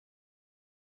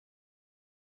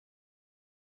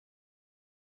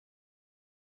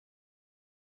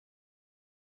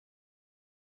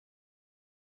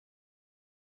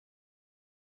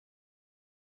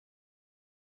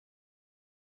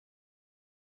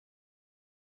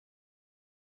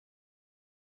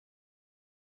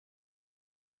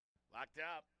Locked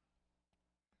up.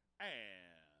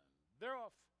 And they're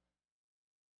off.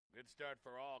 Good start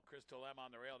for all. Crystal M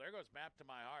on the rail. There goes Map to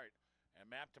My Heart. And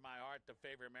Map to My Heart, the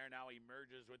favorite mare, now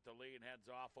emerges with the lead and heads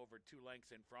off over 2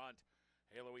 lengths in front.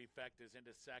 Halo Effect is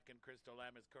into second. Crystal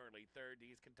M is currently third.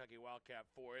 East Kentucky Wildcat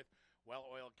fourth. Well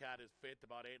Oiled Cat is fifth,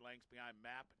 about 8 lengths behind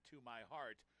Map to My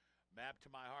Heart. Map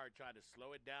to My Heart trying to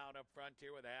slow it down up front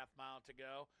here with a half mile to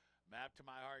go. Map to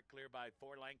My Heart clear by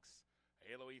 4 lengths.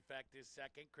 Halo Effect is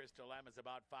second. Crystal M is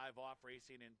about 5 off,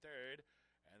 racing in third.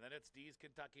 And then it's D's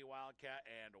Kentucky Wildcat,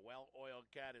 and Well Oiled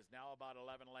Cat is now about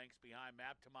 11 lengths behind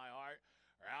Map to My Heart.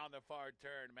 Around the far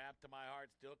turn, Map to My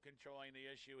Heart still controlling the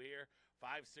issue here.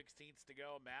 5/16 to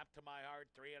go. Map to My Heart,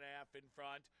 3.5 in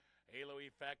front. Halo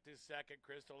Effect is second.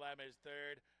 Crystal M is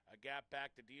third. A gap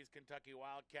back to D's Kentucky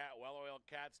Wildcat. Well Oiled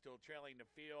Cat still trailing the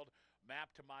field.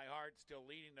 Map to My Heart still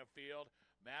leading the field.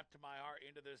 Map to My Heart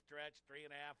into the stretch.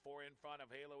 3.5, 4 in front of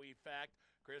Halo Effect.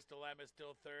 Crystal M is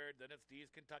still third. Then it's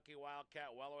D's Kentucky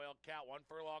Wildcat. Well Oiled Cat, 1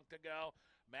 furlong to go.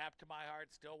 Map to My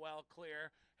Heart still well clear.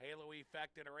 Halo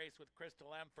Effect in a race with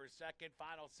Crystal M for second.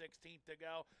 Final 16th to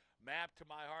go. Map to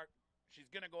My Heart. She's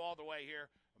going to go all the way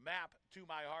here. Map to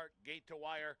My Heart, gate to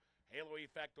wire. Halo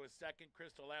Effect was second,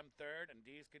 Crystal M third, and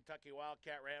D's Kentucky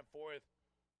Wildcat ran fourth.